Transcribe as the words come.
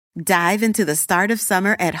Dive into the start of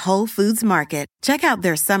summer at Whole Foods Market. Check out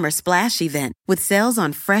their Summer Splash event with sales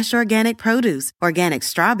on fresh organic produce, organic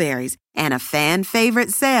strawberries, and a fan-favorite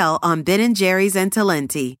sale on Ben & Jerry's and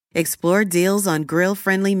Talenti. Explore deals on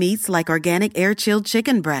grill-friendly meats like organic air-chilled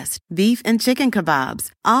chicken breast, beef and chicken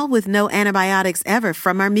kebabs, all with no antibiotics ever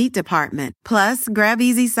from our meat department. Plus, grab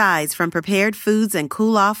easy sides from prepared foods and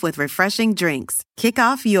cool off with refreshing drinks. Kick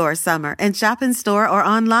off your summer and shop in store or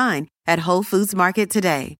online at Whole Foods Market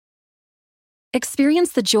today.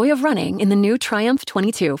 Experience the joy of running in the new Triumph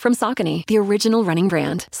 22 from Saucony, the original running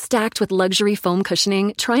brand. Stacked with luxury foam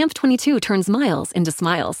cushioning, Triumph 22 turns miles into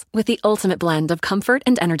smiles with the ultimate blend of comfort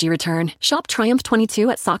and energy return. Shop Triumph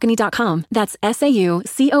 22 at Saucony.com. That's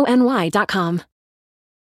SAUCONY.com.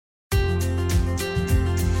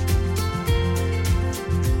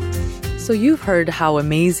 So you've heard how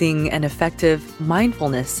amazing and effective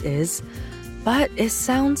mindfulness is, but it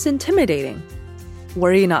sounds intimidating.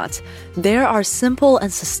 Worry not. There are simple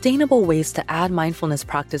and sustainable ways to add mindfulness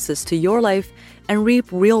practices to your life and reap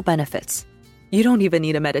real benefits. You don't even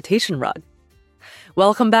need a meditation rug.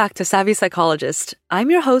 Welcome back to Savvy Psychologist. I'm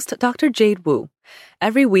your host, Dr. Jade Wu.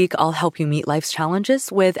 Every week, I'll help you meet life's challenges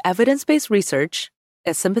with evidence-based research,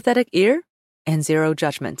 a sympathetic ear, and zero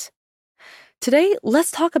judgment. Today,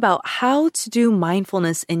 let's talk about how to do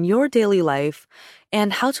mindfulness in your daily life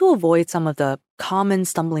and how to avoid some of the common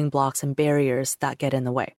stumbling blocks and barriers that get in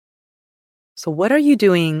the way. So what are you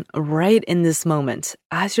doing right in this moment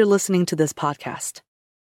as you're listening to this podcast?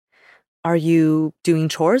 Are you doing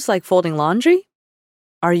chores like folding laundry?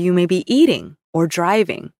 Are you maybe eating or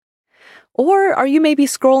driving? Or are you maybe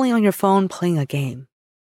scrolling on your phone playing a game?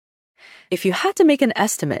 If you had to make an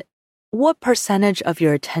estimate, what percentage of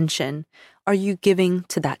your attention are you giving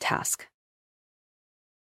to that task?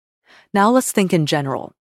 Now let's think in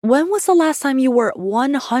general. When was the last time you were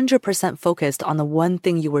 100% focused on the one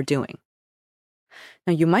thing you were doing?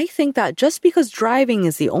 Now you might think that just because driving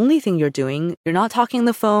is the only thing you're doing, you're not talking on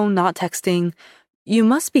the phone, not texting, you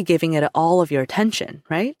must be giving it all of your attention,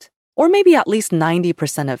 right? Or maybe at least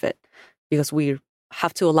 90% of it, because we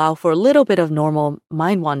have to allow for a little bit of normal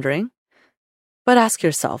mind wandering. But ask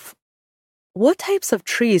yourself, what types of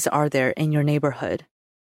trees are there in your neighborhood?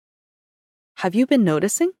 Have you been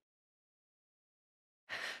noticing?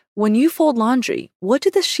 When you fold laundry, what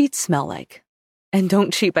do the sheets smell like? And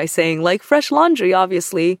don't cheat by saying, like fresh laundry,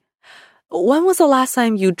 obviously. When was the last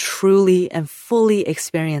time you truly and fully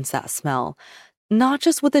experienced that smell? Not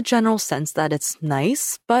just with a general sense that it's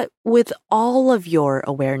nice, but with all of your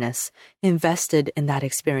awareness invested in that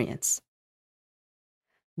experience.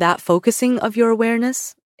 That focusing of your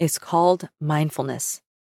awareness is called mindfulness.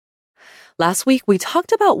 Last week, we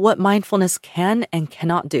talked about what mindfulness can and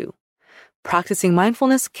cannot do. Practicing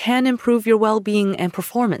mindfulness can improve your well-being and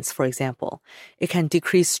performance, for example. It can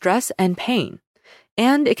decrease stress and pain,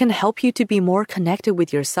 and it can help you to be more connected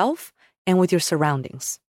with yourself and with your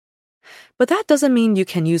surroundings. But that doesn't mean you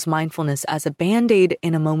can use mindfulness as a band-aid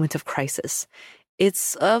in a moment of crisis.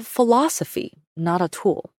 It's a philosophy, not a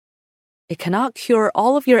tool. It cannot cure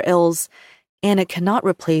all of your ills, and it cannot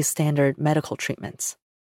replace standard medical treatments.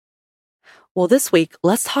 Well, this week,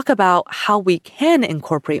 let's talk about how we can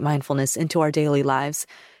incorporate mindfulness into our daily lives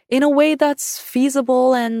in a way that's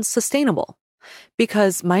feasible and sustainable.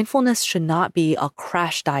 Because mindfulness should not be a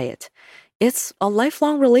crash diet. It's a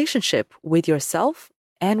lifelong relationship with yourself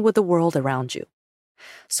and with the world around you.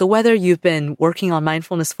 So whether you've been working on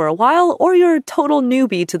mindfulness for a while or you're a total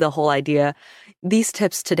newbie to the whole idea, these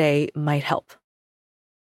tips today might help.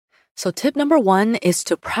 So tip number 1 is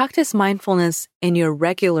to practice mindfulness in your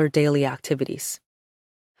regular daily activities.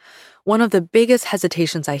 One of the biggest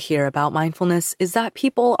hesitations I hear about mindfulness is that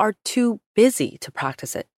people are too busy to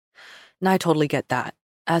practice it. And I totally get that.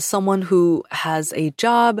 As someone who has a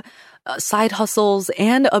job, side hustles,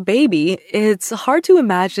 and a baby, it's hard to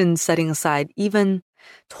imagine setting aside even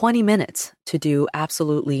 20 minutes to do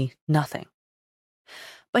absolutely nothing.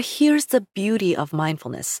 But here's the beauty of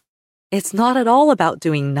mindfulness. It's not at all about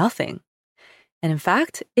doing nothing. And in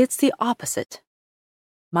fact, it's the opposite.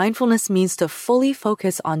 Mindfulness means to fully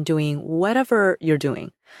focus on doing whatever you're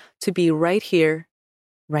doing, to be right here,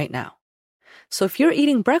 right now. So if you're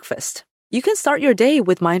eating breakfast, you can start your day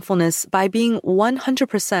with mindfulness by being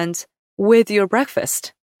 100% with your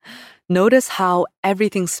breakfast. Notice how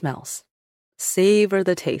everything smells. Savor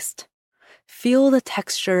the taste. Feel the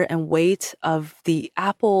texture and weight of the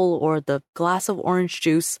apple or the glass of orange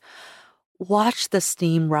juice. Watch the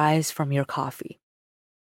steam rise from your coffee.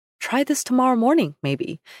 Try this tomorrow morning,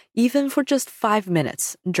 maybe, even for just 5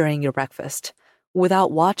 minutes during your breakfast,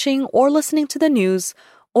 without watching or listening to the news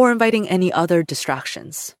or inviting any other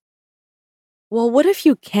distractions. Well, what if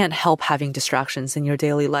you can't help having distractions in your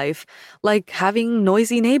daily life, like having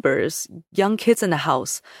noisy neighbors, young kids in the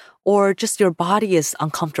house, or just your body is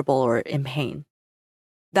uncomfortable or in pain?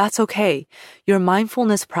 That's okay. Your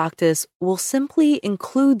mindfulness practice will simply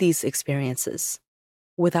include these experiences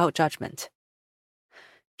without judgment.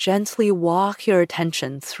 Gently walk your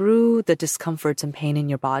attention through the discomforts and pain in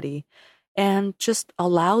your body and just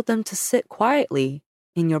allow them to sit quietly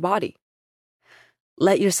in your body.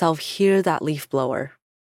 Let yourself hear that leaf blower.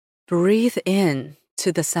 Breathe in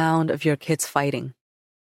to the sound of your kids fighting.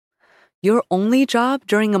 Your only job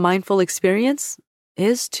during a mindful experience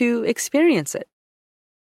is to experience it.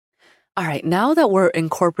 All right, now that we're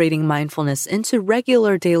incorporating mindfulness into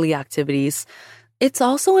regular daily activities, it's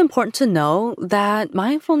also important to know that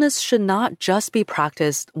mindfulness should not just be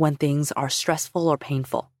practiced when things are stressful or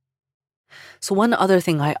painful. So one other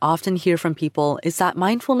thing I often hear from people is that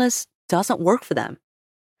mindfulness doesn't work for them.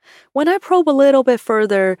 When I probe a little bit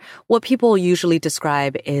further, what people usually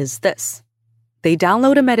describe is this. They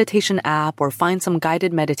download a meditation app or find some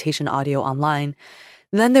guided meditation audio online.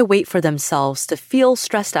 Then they wait for themselves to feel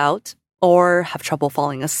stressed out or have trouble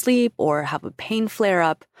falling asleep or have a pain flare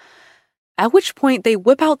up, at which point they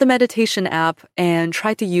whip out the meditation app and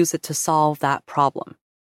try to use it to solve that problem.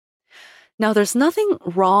 Now, there's nothing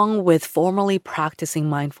wrong with formally practicing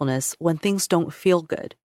mindfulness when things don't feel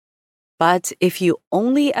good. But if you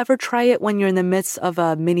only ever try it when you're in the midst of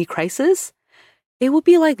a mini crisis, it would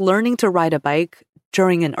be like learning to ride a bike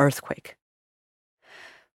during an earthquake.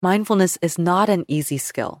 Mindfulness is not an easy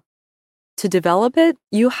skill. To develop it,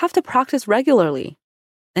 you have to practice regularly.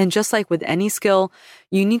 And just like with any skill,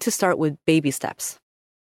 you need to start with baby steps.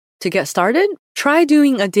 To get started, try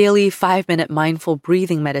doing a daily 5-minute mindful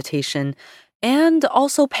breathing meditation and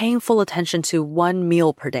also paying full attention to one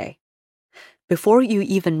meal per day. Before you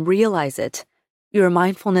even realize it, your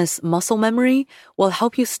mindfulness muscle memory will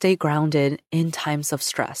help you stay grounded in times of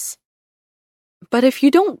stress. But if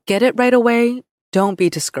you don't get it right away, don't be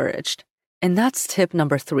discouraged. And that's tip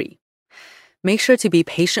number 3. Make sure to be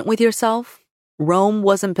patient with yourself. Rome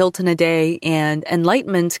wasn't built in a day, and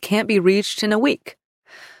enlightenment can't be reached in a week.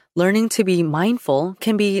 Learning to be mindful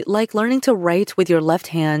can be like learning to write with your left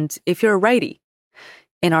hand if you're a righty.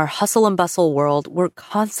 In our hustle and bustle world, we're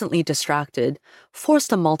constantly distracted,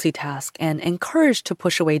 forced to multitask, and encouraged to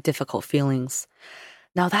push away difficult feelings.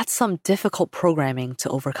 Now, that's some difficult programming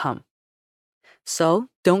to overcome. So,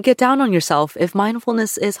 don't get down on yourself if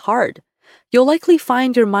mindfulness is hard. You'll likely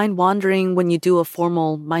find your mind wandering when you do a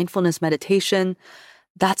formal mindfulness meditation.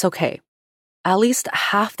 That's okay. At least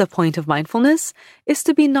half the point of mindfulness is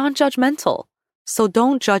to be non-judgmental. So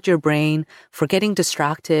don't judge your brain for getting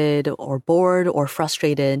distracted or bored or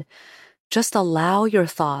frustrated. Just allow your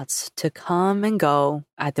thoughts to come and go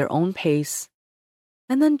at their own pace,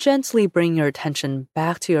 and then gently bring your attention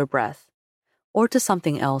back to your breath or to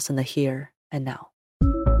something else in the here and now.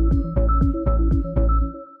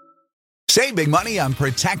 Save big money on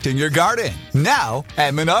protecting your garden. Now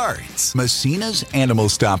at Menards. Messina's Animal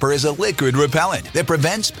Stopper is a liquid repellent that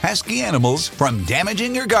prevents pesky animals from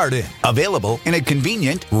damaging your garden. Available in a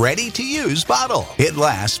convenient, ready-to-use bottle. It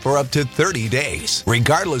lasts for up to 30 days,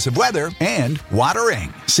 regardless of weather and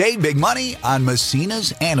watering. Save big money on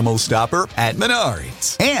Messina's Animal Stopper at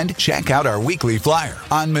Menards. And check out our weekly flyer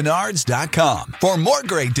on Menards.com for more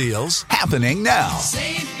great deals happening now.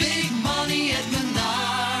 Save big money at Menards.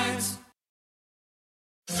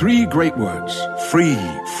 3 great words. Free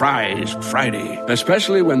fries Friday.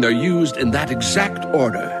 Especially when they're used in that exact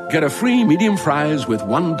order. Get a free medium fries with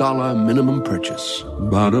 $1 minimum purchase.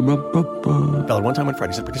 Ba-da-ba-ba-ba. Valid one time on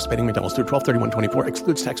Fridays at participating McDonald's through 12/31/24.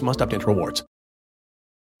 Excludes tax. Must opt into rewards.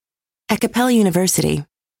 At Capella University,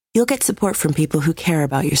 you'll get support from people who care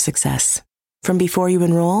about your success. From before you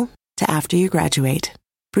enroll to after you graduate.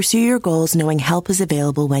 Pursue your goals knowing help is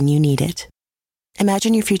available when you need it.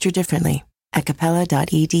 Imagine your future differently at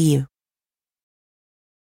capella.edu.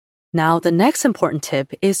 Now, the next important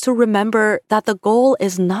tip is to remember that the goal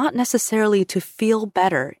is not necessarily to feel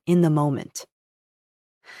better in the moment.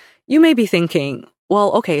 You may be thinking,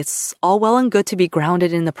 well, okay, it's all well and good to be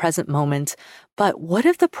grounded in the present moment, but what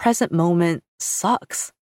if the present moment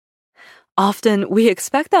sucks? Often, we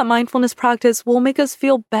expect that mindfulness practice will make us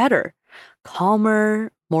feel better,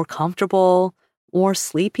 calmer, more comfortable, more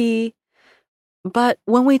sleepy. But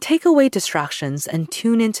when we take away distractions and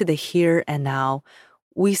tune into the here and now,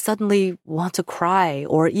 we suddenly want to cry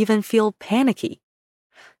or even feel panicky.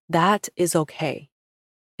 That is okay.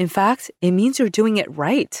 In fact, it means you're doing it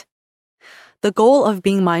right. The goal of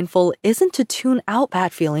being mindful isn't to tune out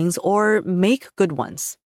bad feelings or make good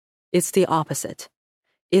ones. It's the opposite.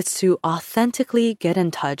 It's to authentically get in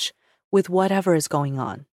touch with whatever is going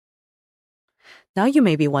on. Now you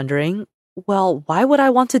may be wondering, well, why would I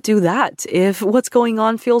want to do that if what's going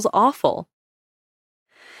on feels awful?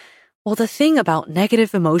 Well, the thing about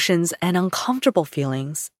negative emotions and uncomfortable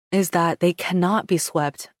feelings is that they cannot be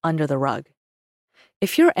swept under the rug.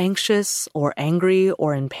 If you're anxious or angry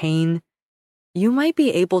or in pain, you might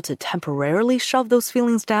be able to temporarily shove those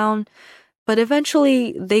feelings down, but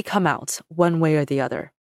eventually they come out one way or the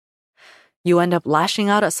other. You end up lashing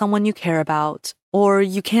out at someone you care about, or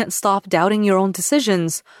you can't stop doubting your own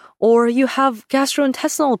decisions, or you have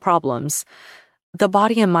gastrointestinal problems. The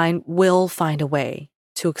body and mind will find a way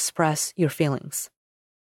to express your feelings.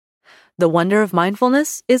 The wonder of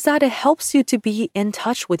mindfulness is that it helps you to be in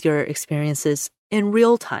touch with your experiences in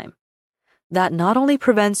real time. That not only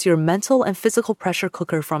prevents your mental and physical pressure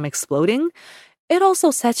cooker from exploding, it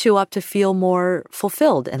also sets you up to feel more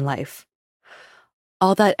fulfilled in life.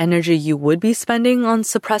 All that energy you would be spending on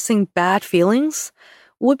suppressing bad feelings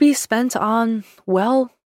would be spent on,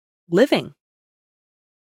 well, living.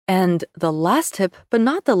 And the last tip, but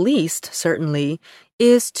not the least, certainly,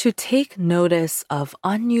 is to take notice of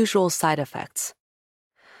unusual side effects.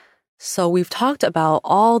 So we've talked about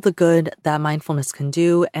all the good that mindfulness can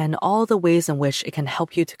do and all the ways in which it can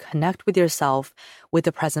help you to connect with yourself with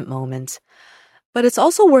the present moment. But it's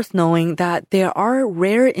also worth knowing that there are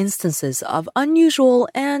rare instances of unusual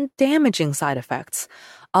and damaging side effects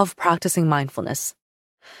of practicing mindfulness.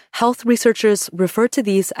 Health researchers refer to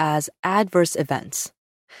these as adverse events.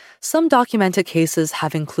 Some documented cases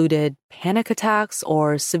have included panic attacks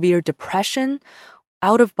or severe depression,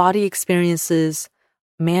 out-of-body experiences,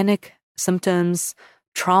 manic symptoms,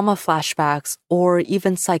 trauma flashbacks, or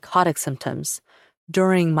even psychotic symptoms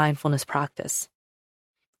during mindfulness practice.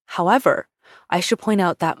 However, I should point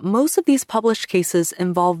out that most of these published cases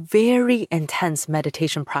involve very intense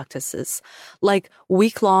meditation practices, like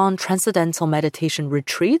week-long transcendental meditation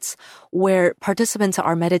retreats where participants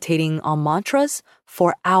are meditating on mantras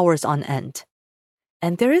for hours on end.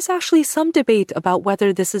 And there is actually some debate about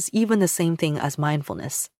whether this is even the same thing as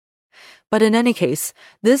mindfulness. But in any case,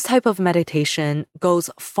 this type of meditation goes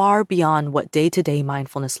far beyond what day-to-day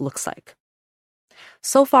mindfulness looks like.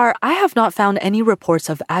 So far, I have not found any reports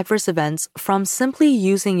of adverse events from simply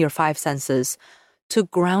using your five senses to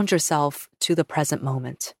ground yourself to the present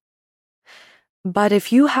moment. But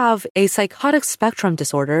if you have a psychotic spectrum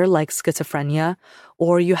disorder like schizophrenia,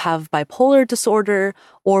 or you have bipolar disorder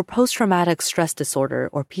or post-traumatic stress disorder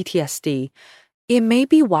or PTSD, it may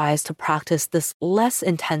be wise to practice this less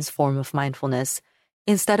intense form of mindfulness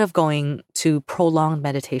instead of going to prolonged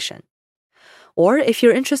meditation. Or if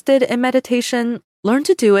you're interested in meditation, learn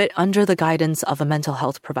to do it under the guidance of a mental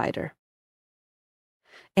health provider.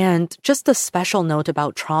 And just a special note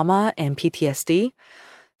about trauma and PTSD,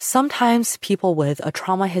 sometimes people with a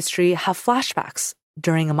trauma history have flashbacks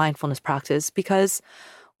during a mindfulness practice because,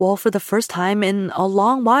 well, for the first time in a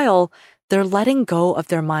long while, they're letting go of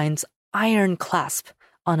their mind's iron clasp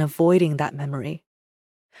on avoiding that memory.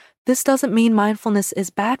 This doesn't mean mindfulness is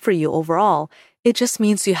bad for you overall. It just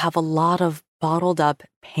means you have a lot of bottled up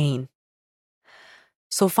pain.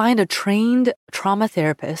 So find a trained trauma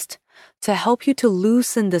therapist to help you to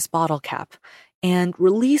loosen this bottle cap and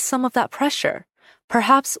release some of that pressure,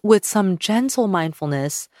 perhaps with some gentle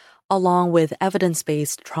mindfulness along with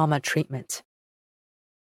evidence-based trauma treatment.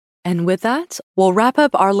 And with that, we'll wrap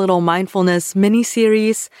up our little mindfulness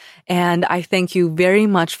mini-series, and I thank you very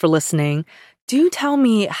much for listening. Do tell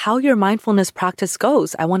me how your mindfulness practice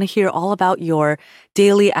goes. I want to hear all about your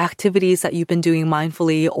daily activities that you've been doing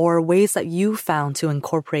mindfully or ways that you found to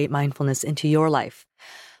incorporate mindfulness into your life.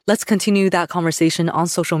 Let's continue that conversation on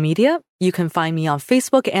social media. You can find me on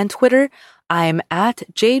Facebook and Twitter. I'm at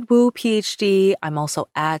Jade Wu PhD. I'm also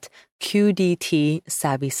at QDT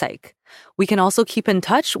Savvy Psych. We can also keep in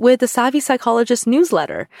touch with the Savvy Psychologist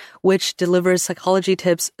newsletter, which delivers psychology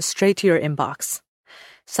tips straight to your inbox.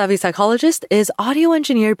 Savvy Psychologist is audio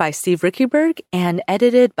engineered by Steve Rickyberg and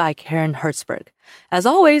edited by Karen Hertzberg. As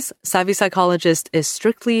always, Savvy Psychologist is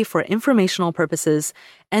strictly for informational purposes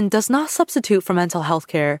and does not substitute for mental health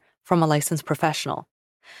care from a licensed professional.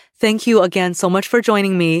 Thank you again so much for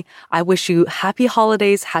joining me. I wish you happy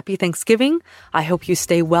holidays, happy Thanksgiving. I hope you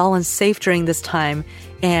stay well and safe during this time,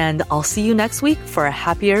 and I'll see you next week for a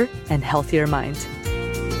happier and healthier mind.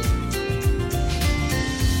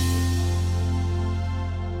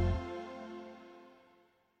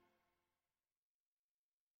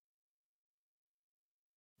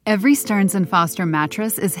 Every Stearns & Foster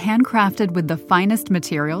mattress is handcrafted with the finest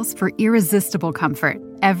materials for irresistible comfort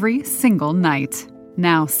every single night.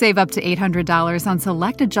 Now, save up to $800 on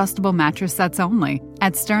select adjustable mattress sets only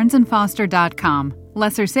at stearnsandfoster.com.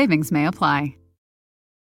 Lesser savings may apply.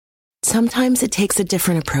 Sometimes it takes a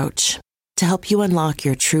different approach to help you unlock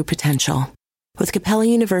your true potential. With Capella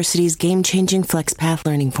University's game-changing FlexPath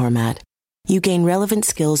learning format, you gain relevant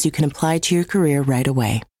skills you can apply to your career right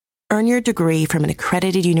away. Earn your degree from an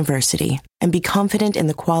accredited university and be confident in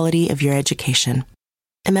the quality of your education.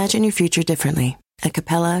 Imagine your future differently at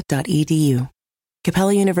capella.edu.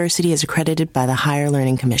 Capella University is accredited by the Higher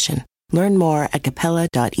Learning Commission. Learn more at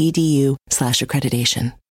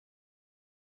capella.edu/accreditation.